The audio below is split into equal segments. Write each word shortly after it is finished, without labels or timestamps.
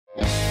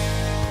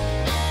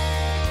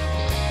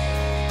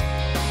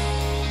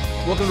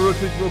Welcome to Real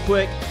Truth Real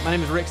Quick. My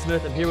name is Rick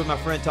Smith. I'm here with my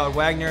friend Todd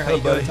Wagner. How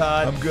you doing,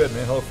 Todd? I'm good,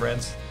 man. Hello,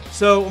 friends.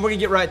 So we're going to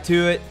get right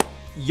to it.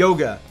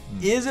 Yoga.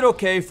 Is it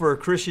okay for a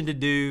Christian to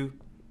do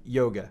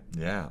yoga?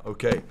 Yeah,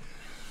 okay.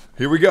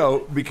 Here we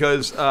go,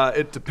 because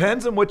it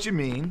depends on what you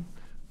mean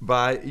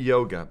by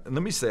yoga. And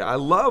let me say, I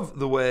love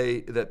the way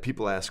that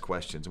people ask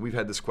questions. And we've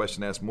had this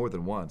question asked more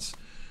than once.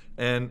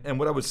 And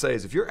what I would say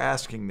is, if you're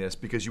asking this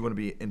because you want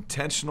to be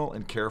intentional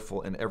and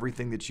careful in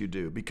everything that you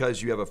do,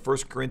 because you have a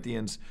 1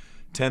 Corinthians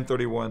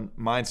 10:31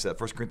 mindset.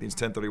 1 Corinthians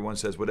 10:31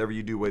 says, whatever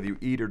you do, whether you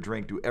eat or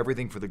drink, do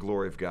everything for the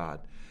glory of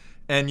God.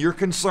 And you're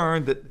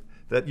concerned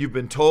that you've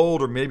been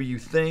told, or maybe you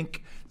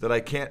think that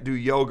I can't do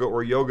yoga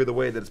or yoga the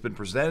way that it's been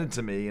presented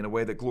to me in a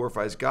way that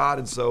glorifies God.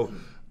 And so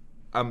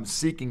I'm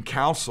seeking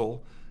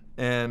counsel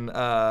and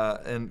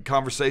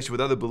conversation with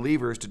other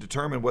believers to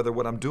determine whether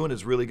what I'm doing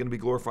is really going to be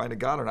glorifying to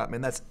God or not.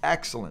 Man, that's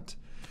excellent.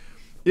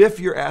 If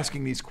you're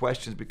asking these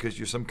questions because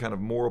you're some kind of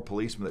moral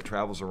policeman that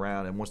travels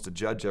around and wants to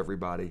judge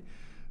everybody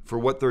for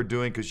what they're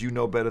doing because you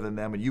know better than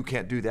them and you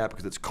can't do that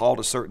because it's called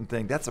a certain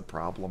thing, that's a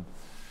problem.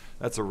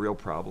 That's a real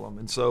problem.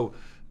 And so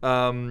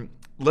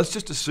let's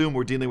just assume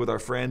we're dealing with our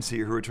friends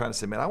here who are trying to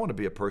say, man, I want to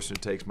be a person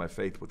who takes my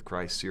faith with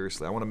Christ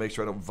seriously. I want to make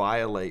sure I don't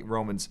violate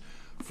Romans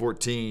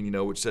 14,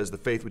 which says the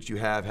faith which you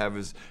have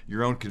is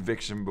your own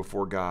conviction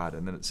before God.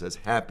 And then it says,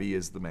 happy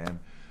is the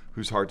man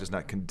whose heart does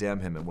not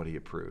condemn him in what he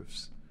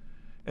approves.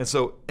 And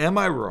so am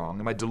I wrong?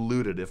 Am I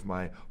deluded if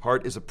my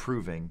heart is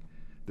approving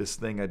this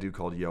thing I do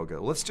called yoga?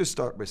 Let's just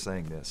start by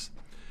saying this.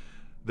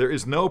 There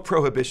is no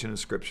prohibition in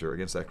Scripture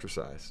against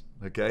exercise,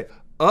 okay?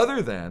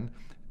 Other than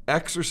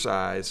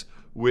exercise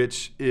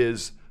which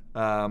is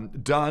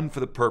done for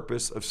the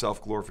purpose of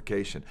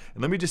self-glorification.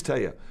 And let me just tell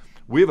you,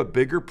 we have a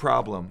bigger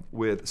problem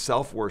with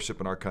self-worship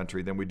in our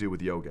country than we do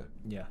with yoga.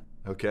 Yeah.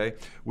 Okay?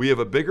 We have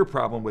a bigger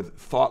problem with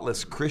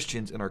thoughtless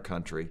Christians in our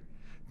country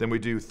than we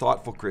do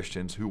thoughtful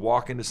Christians who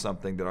walk into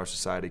something that our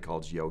society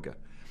calls yoga.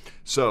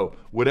 So,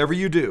 whatever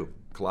you do,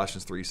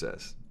 Colossians 3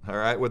 says, all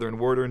right, whether in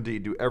word or in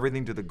deed, do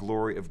everything to the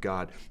glory of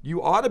God.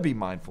 You ought to be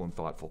mindful and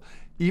thoughtful.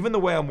 Even the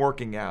way I'm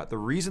working out, the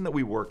reason that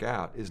we work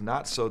out is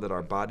not so that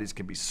our bodies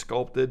can be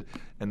sculpted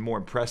and more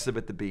impressive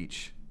at the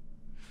beach.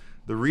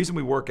 The reason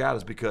we work out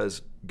is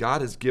because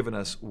God has given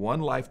us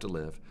one life to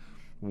live,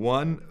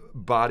 one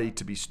body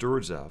to be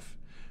stewards of,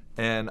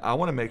 and I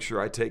want to make sure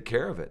I take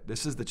care of it.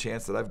 This is the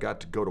chance that I've got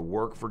to go to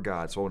work for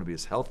God, so I want to be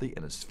as healthy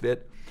and as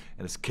fit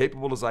and as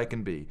capable as I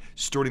can be,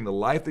 stewarding the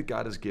life that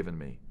God has given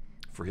me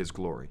for His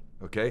glory.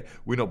 Okay,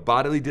 we know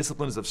bodily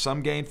discipline is of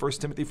some gain. 1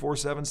 Timothy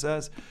 4:7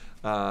 says,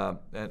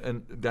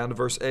 and down to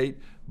verse 8.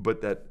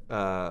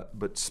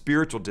 But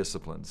spiritual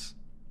disciplines,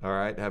 all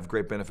right, have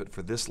great benefit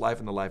for this life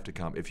and the life to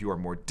come. If you are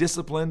more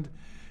disciplined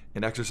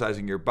in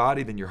exercising your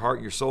body than your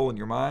heart, your soul, and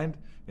your mind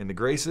in the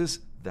graces,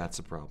 that's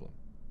a problem.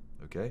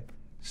 Okay,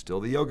 still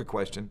the yoga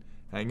question.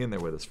 Hang in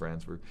there with us,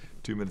 friends. We're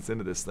 2 minutes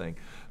into this thing.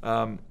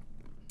 One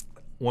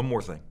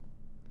more thing.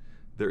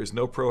 There is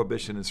no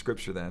prohibition in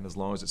Scripture then, as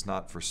long as it's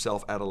not for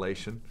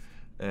self-adulation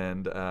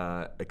and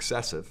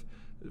excessive,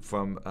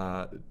 from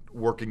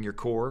working your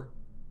core,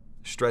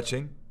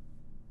 stretching,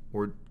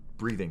 or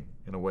breathing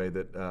in a way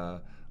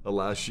that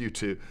allows you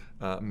to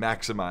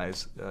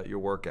maximize your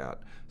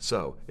workout.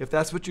 So if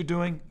that's what you're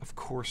doing, of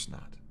course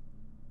not.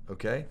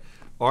 Okay?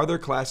 Are there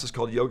classes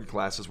called yoga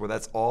classes where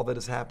that's all that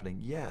is happening?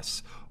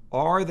 Yes.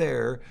 Are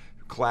there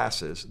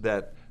classes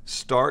that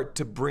start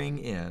to bring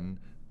in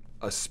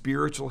a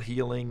spiritual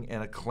healing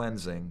and a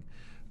cleansing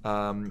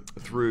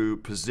through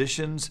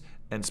positions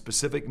and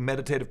specific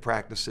meditative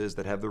practices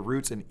that have the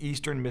roots in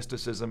Eastern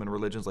mysticism and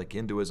religions like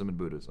Hinduism and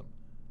Buddhism?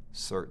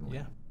 Certainly.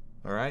 Yeah.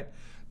 All right?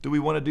 Do we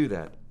want to do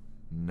that?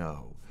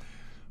 No.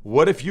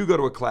 What if you go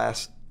to a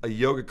class, a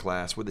yoga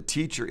class, where the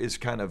teacher is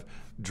kind of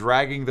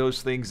dragging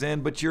those things in,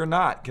 but you're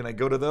not? Can I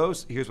go to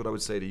those? Here's what I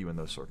would say to you in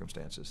those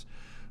circumstances.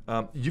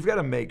 You've got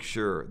to make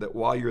sure that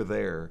while you're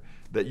there,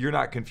 that you're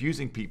not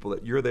confusing people,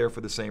 that you're there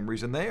for the same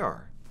reason they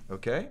are,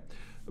 okay?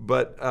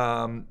 But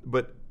and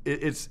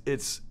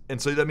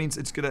so that means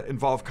it's going to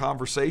involve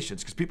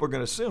conversations, because people are going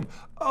to assume,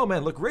 oh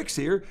man, look, Rick's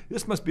here.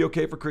 This must be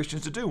okay for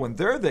Christians to do, when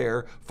they're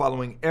there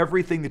following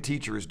everything the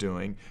teacher is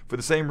doing for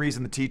the same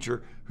reason the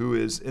teacher, who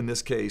is in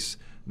this case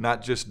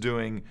not just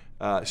doing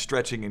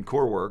stretching and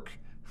core work,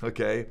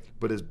 okay,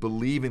 but is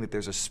believing that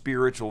there's a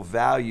spiritual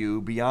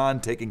value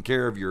beyond taking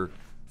care of your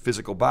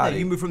physical body. Yeah,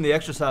 you move from the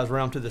exercise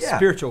realm to the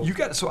spiritual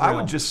realm. I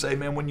would just say,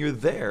 man, when you're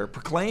there,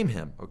 proclaim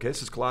Him. Okay,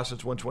 this is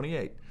Colossians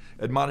 1:28,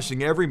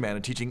 admonishing every man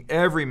and teaching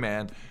every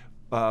man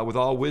with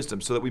all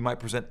wisdom, so that we might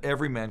present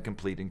every man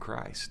complete in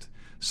Christ.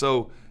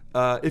 So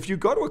if you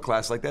go to a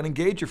class like that,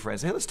 engage your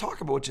friends. Hey, let's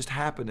talk about what just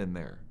happened in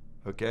there.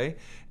 Okay?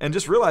 And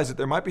just realize that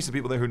there might be some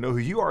people there who know who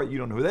you are, you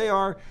don't know who they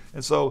are.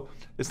 And so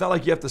it's not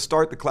like you have to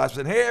start the class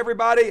saying, hey,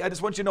 everybody, I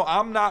just want you to know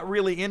I'm not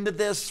really into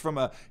this from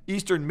a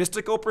Eastern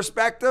mystical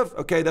perspective.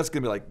 Okay, that's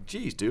going to be like,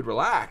 geez, dude,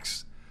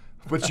 relax.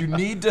 But you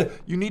need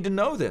to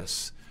know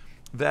this,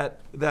 that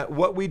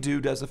what we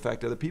do does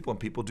affect other people, and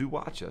people do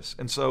watch us.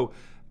 And so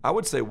I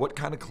would say what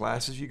kind of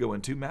classes you go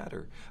into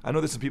matter. I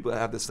know there's some people that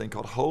have this thing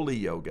called holy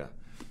yoga.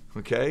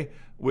 okay?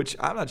 Which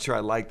I'm not sure I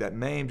like that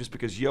name, just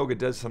because yoga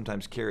does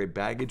sometimes carry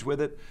baggage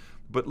with it.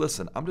 But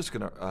listen, I'm just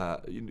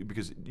gonna,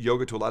 because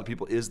yoga to a lot of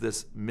people is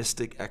this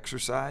mystic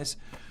exercise,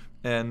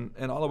 and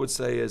all I would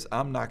say is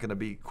I'm not gonna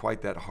be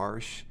quite that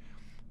harsh.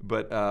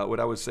 But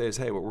what I would say is,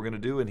 hey, what we're going to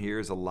do in here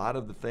is a lot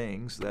of the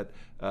things that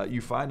you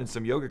find in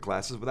some yoga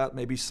classes without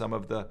maybe some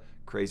of the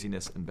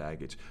craziness and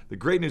baggage. The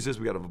great news is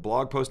we got a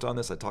blog post on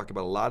this. I talk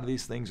about a lot of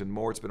these things and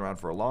more. It's been around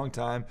for a long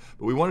time,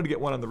 but we wanted to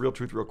get one on the Real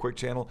Truth Real Quick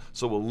channel,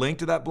 so we'll link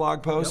to that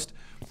blog post.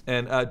 Yep.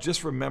 And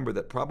just remember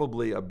that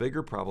probably a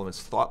bigger problem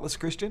is thoughtless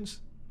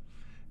Christians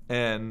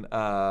and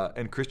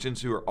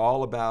Christians who are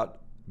all about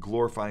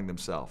glorifying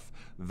themselves.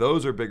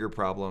 Those are bigger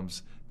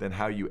problems than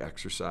how you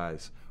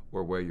exercise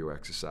or where you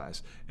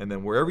exercise. And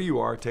then wherever you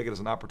are, take it as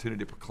an opportunity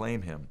to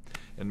proclaim him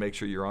and make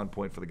sure you're on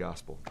point for the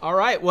gospel. All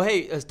right. Well,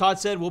 hey, as Todd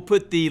said, we'll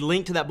put the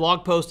link to that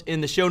blog post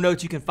in the show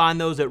notes. You can find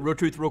those at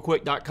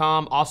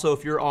realtruthrealquick.com. Also,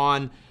 if you're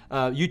on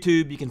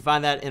YouTube, you can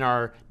find that in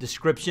our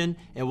description.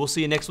 And we'll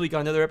see you next week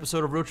on another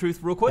episode of Real Truth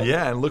Real Quick.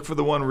 Yeah, and look for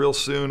the one real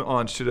soon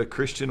on Should a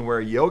Christian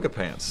Wear Yoga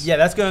Pants? Yeah,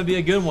 that's going to be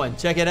a good one.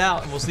 Check it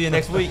out, and we'll see you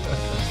next week.